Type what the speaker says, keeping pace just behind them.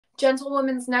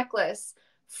gentlewoman's necklace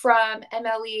from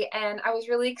MLE, and I was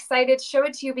really excited to show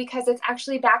it to you because it's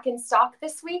actually back in stock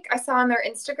this week. I saw on their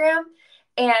Instagram,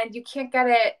 and you can't get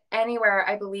it anywhere,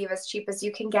 I believe, as cheap as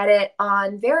you can get it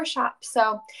on Verishop.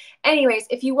 So anyways,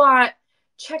 if you want,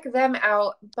 check them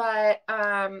out. But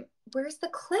where's the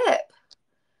clip?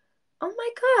 Oh my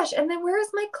gosh. And then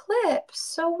where's my clip?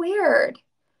 So weird.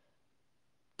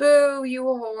 Boo, you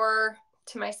a whore.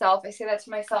 To myself. I say that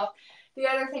to myself. The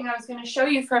other thing I was going to show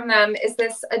you from them is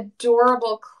this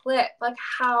adorable clip. Like,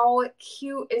 how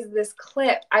cute is this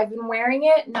clip? I've been wearing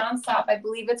it nonstop. I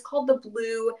believe it's called the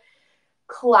Blue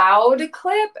Cloud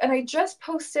clip, and I just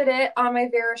posted it on my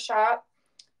Verishop.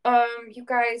 You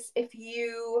guys, if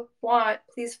you want,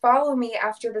 please follow me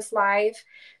after this live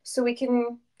so we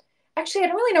can, actually, I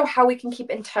don't really know how we can keep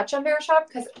in touch on Verishop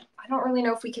because I don't really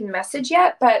know if we can message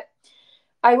yet, but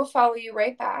I will follow you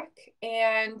right back.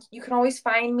 And you can always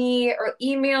find me or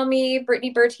email me,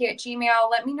 brittanybertie@gmail.com.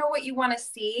 Let me know what you want to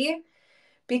see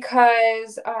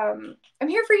because I'm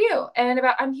here for you and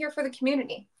I'm here for the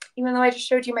community, even though I just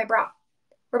showed you my bra.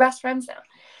 We're best friends now.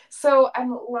 So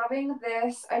I'm loving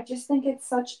this. I just think it's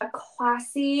such a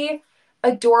classy,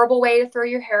 adorable way to throw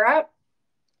your hair up.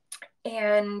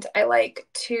 And I like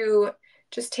to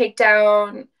just take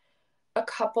down a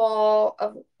couple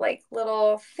of like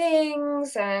little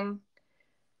things, and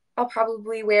I'll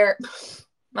probably wear,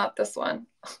 not this one.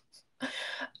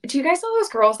 Do you guys know those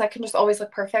girls that can just always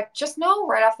look perfect? Just know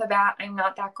right off the bat, I'm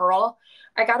not that girl.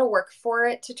 I got to work for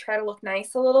it to try to look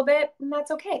nice a little bit, and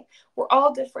that's okay. We're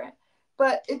all different,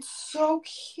 but it's so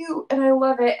cute, and I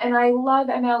love it, and I love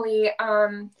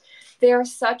MLE. They're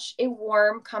such a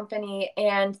warm company,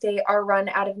 and they are run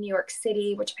out of New York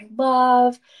City, which I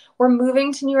love. We're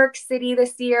moving to New York City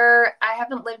this year. I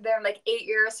haven't lived there in like 8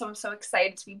 years, so I'm so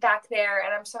excited to be back there,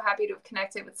 and I'm so happy to have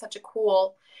connected with such a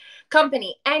cool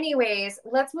company. Anyways,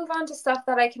 let's move on to stuff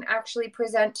that I can actually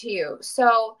present to you.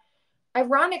 So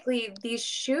ironically, these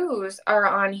shoes are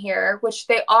on here, which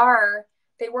they were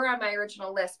on my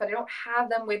original list, but I don't have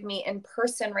them with me in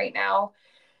person right now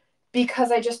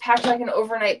because I just packed like an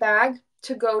overnight bag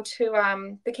to go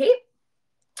to the Cape,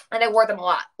 and I wore them a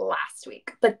lot last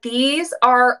week. But these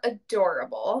are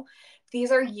adorable.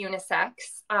 These are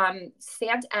unisex.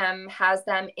 Sant M has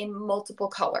them in multiple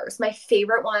colors. My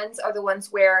favorite ones are the ones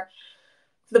where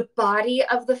the body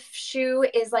of the shoe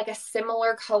is like a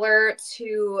similar color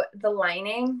to the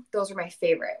lining. Those are my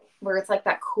favorite, where it's like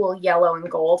that cool yellow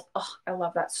and gold. Oh, I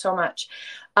love that so much.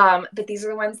 But these are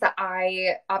the ones that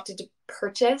I opted to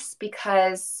purchase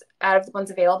because out of the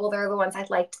ones available, they're the ones I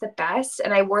liked the best.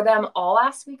 And I wore them all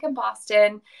last week in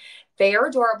Boston. They are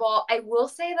adorable. I will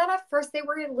say that at first they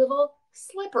were a little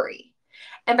slippery.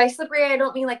 And by slippery, I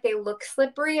don't mean like they look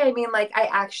slippery. I mean like I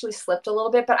actually slipped a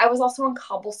little bit, but I was also on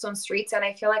cobblestone streets, and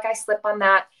I feel like I slip on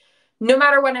that no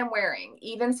matter what I'm wearing.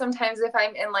 Even sometimes if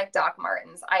I'm in like Doc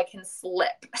Martens, I can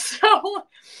slip. So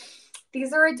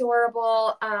these are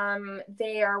adorable.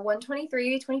 They are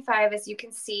 123-25, as you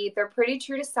can see. They're pretty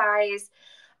true to size.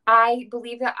 I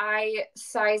believe that I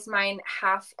sized mine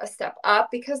half a step up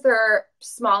because they're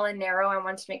small and narrow. I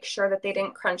wanted to make sure that they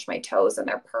didn't crunch my toes, and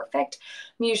they're perfect.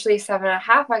 I'm usually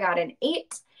 7.5. I got an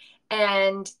 8,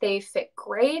 and they fit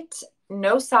great.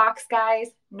 No socks,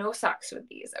 guys. No socks with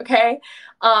these, okay?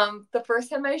 The first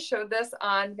time I showed this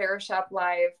on Verishop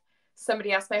Live,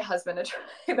 somebody asked my husband to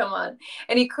try them on,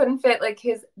 and he couldn't fit like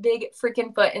his big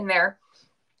freaking foot in there.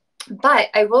 But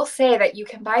I will say that you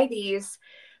can buy these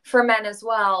for men as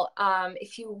well.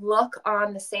 If you look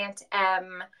on the Sant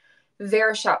M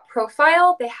Verishop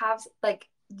profile, they have like,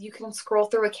 you can scroll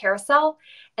through a carousel,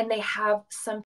 and they have some